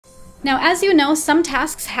Now, as you know, some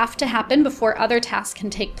tasks have to happen before other tasks can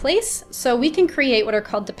take place, so we can create what are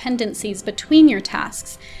called dependencies between your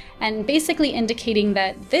tasks, and basically indicating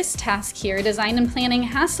that this task here, design and planning,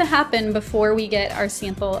 has to happen before we get our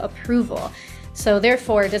sample approval. So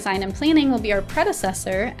therefore, design and planning will be our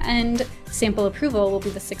predecessor, and sample approval will be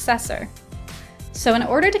the successor. So in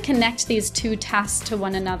order to connect these two tasks to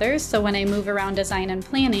one another, so when I move around design and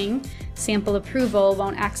planning, sample approval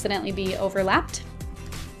won't accidentally be overlapped,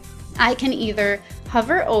 I can either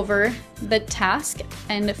hover over the task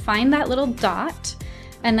and find that little dot,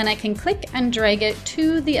 and then I can click and drag it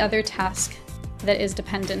to the other task that is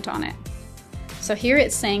dependent on it. So here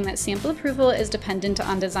it's saying that sample approval is dependent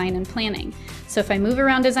on design and planning. So if I move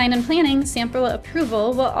around design and planning, sample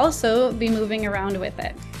approval will also be moving around with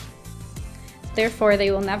it. Therefore,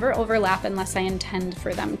 they will never overlap unless I intend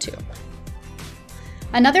for them to.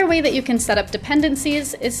 Another way that you can set up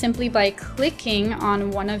dependencies is simply by clicking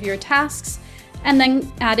on one of your tasks and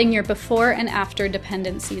then adding your before and after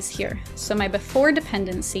dependencies here. So my before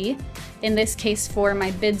dependency, in this case for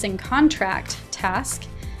my bids and contract task,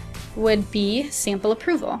 would be sample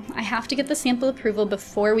approval. I have to get the sample approval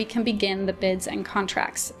before we can begin the bids and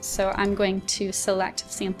contracts. So I'm going to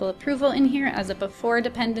select sample approval in here as a before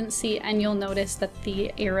dependency, and you'll notice that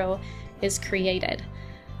the arrow is created.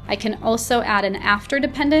 I can also add an after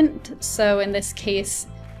dependent. So in this case,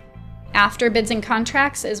 after bids and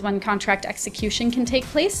contracts is when contract execution can take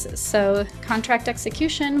place. So contract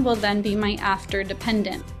execution will then be my after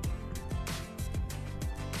dependent.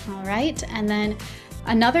 All right, and then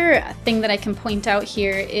another thing that I can point out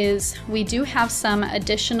here is we do have some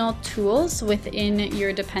additional tools within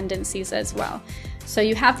your dependencies as well. So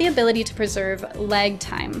you have the ability to preserve lag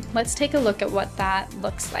time. Let's take a look at what that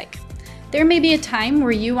looks like. There may be a time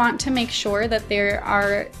where you want to make sure that there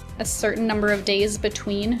are a certain number of days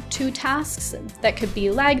between two tasks. That could be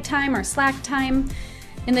lag time or slack time.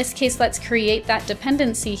 In this case, let's create that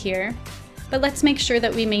dependency here, but let's make sure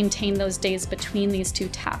that we maintain those days between these two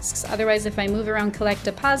tasks. Otherwise, if I move around collect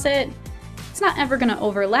deposit, it's not ever going to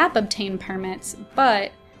overlap obtain permits,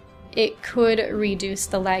 but it could reduce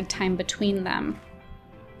the lag time between them.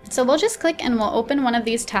 So we'll just click and we'll open one of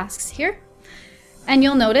these tasks here. And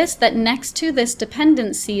you'll notice that next to this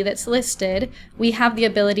dependency that's listed, we have the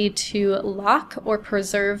ability to lock or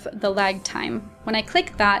preserve the lag time. When I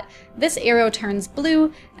click that, this arrow turns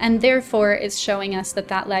blue, and therefore is showing us that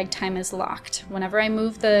that lag time is locked. Whenever I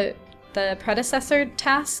move the predecessor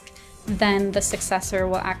task, then the successor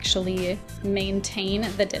will actually maintain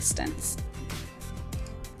the distance.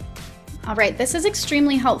 All right, this is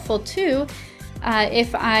extremely helpful too.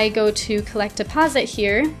 If I go to collect deposit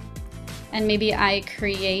here, and maybe I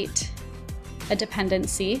create a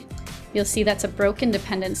dependency, you'll see that's a broken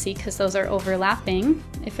dependency because those are overlapping.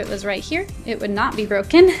 If it was right here, it would not be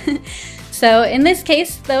broken. So in this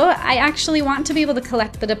case, though, I actually want to be able to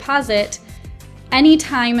collect the deposit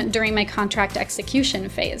anytime during my contract execution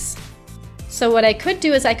phase. So what I could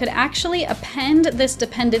do is I could actually append this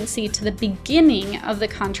dependency to the beginning of the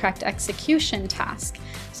contract execution task.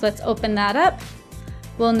 So let's open that up.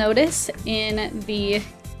 We'll notice in the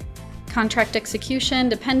contract execution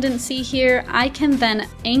dependency here, I can then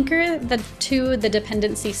anchor to the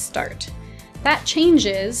dependency start. That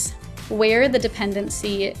changes where the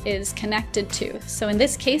dependency is connected to. So in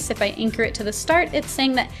this case, if I anchor it to the start, it's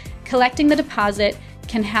saying that collecting the deposit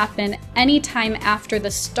can happen anytime after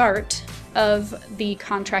the start of the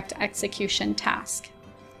contract execution task.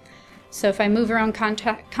 So if I move around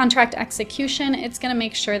contract execution, it's going to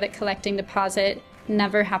make sure that collecting deposit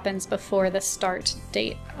never happens before the start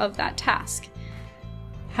date of that task.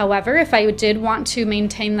 However, if I did want to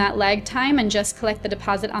maintain that lag time and just collect the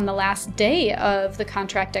deposit on the last day of the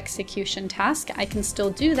contract execution task, I can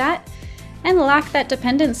still do that and lock that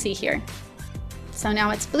dependency here. So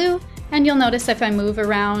now it's blue, and you'll notice if I move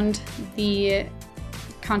around the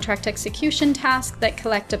contract execution task, that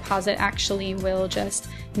collect deposit actually will just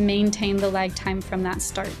maintain the lag time from that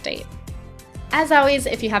start date. As always,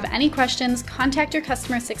 if you have any questions, contact your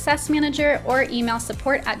customer success manager or email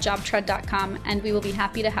support@jobtread.com, and we will be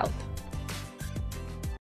happy to help.